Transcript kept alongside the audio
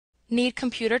Need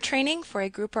computer training for a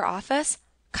group or office?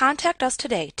 Contact us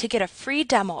today to get a free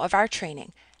demo of our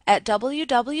training at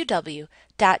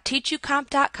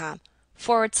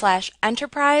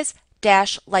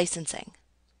www.teachucomp.com/enterprise-licensing.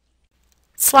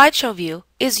 Slideshow view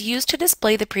is used to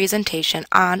display the presentation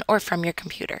on or from your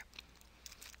computer.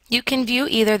 You can view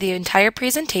either the entire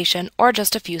presentation or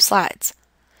just a few slides.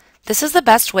 This is the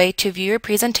best way to view your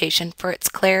presentation for its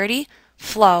clarity,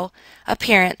 flow,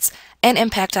 appearance, and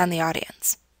impact on the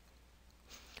audience.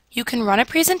 You can run a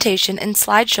presentation in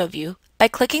Slideshow view by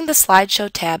clicking the Slideshow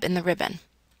tab in the ribbon.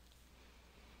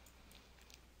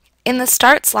 In the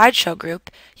Start Slideshow group,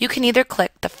 you can either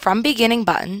click the From Beginning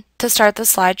button to start the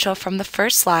slideshow from the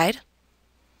first slide,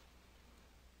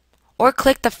 or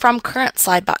click the From Current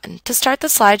Slide button to start the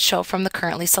slideshow from the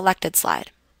currently selected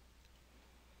slide.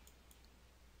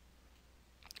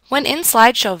 When in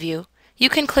Slideshow view, you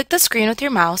can click the screen with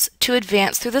your mouse to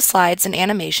advance through the slides and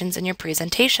animations in your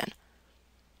presentation.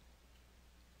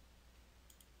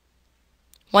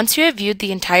 Once you have viewed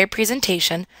the entire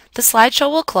presentation, the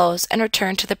slideshow will close and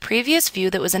return to the previous view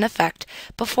that was in effect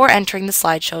before entering the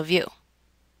slideshow view.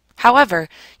 However,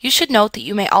 you should note that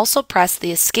you may also press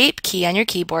the Escape key on your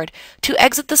keyboard to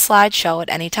exit the slideshow at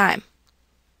any time.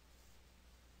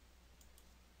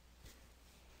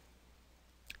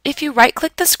 If you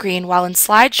right-click the screen while in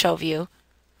Slideshow view,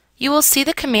 you will see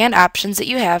the command options that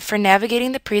you have for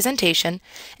navigating the presentation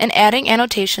and adding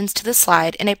annotations to the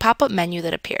slide in a pop-up menu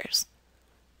that appears.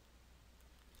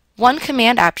 One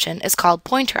command option is called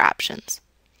Pointer Options.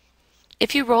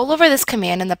 If you roll over this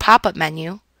command in the pop-up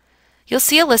menu, you'll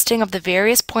see a listing of the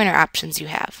various pointer options you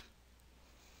have.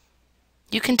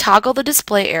 You can toggle the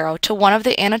display arrow to one of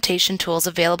the annotation tools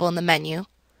available in the menu,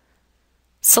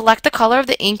 select the color of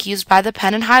the ink used by the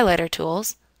pen and highlighter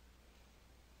tools,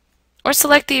 or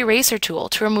select the eraser tool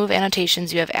to remove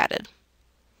annotations you have added.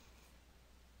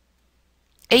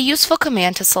 A useful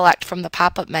command to select from the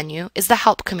pop-up menu is the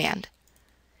Help command.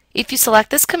 If you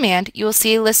select this command, you will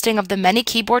see a listing of the many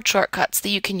keyboard shortcuts that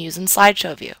you can use in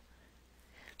Slideshow view.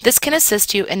 This can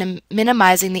assist you in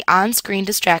minimizing the on-screen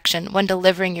distraction when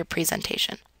delivering your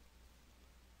presentation.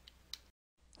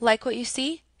 Like what you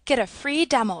see? Get a free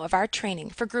demo of our training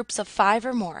for groups of 5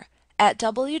 or more at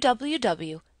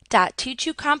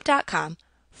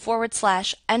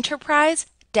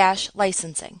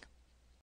www.teachucomp.com/enterprise-licensing.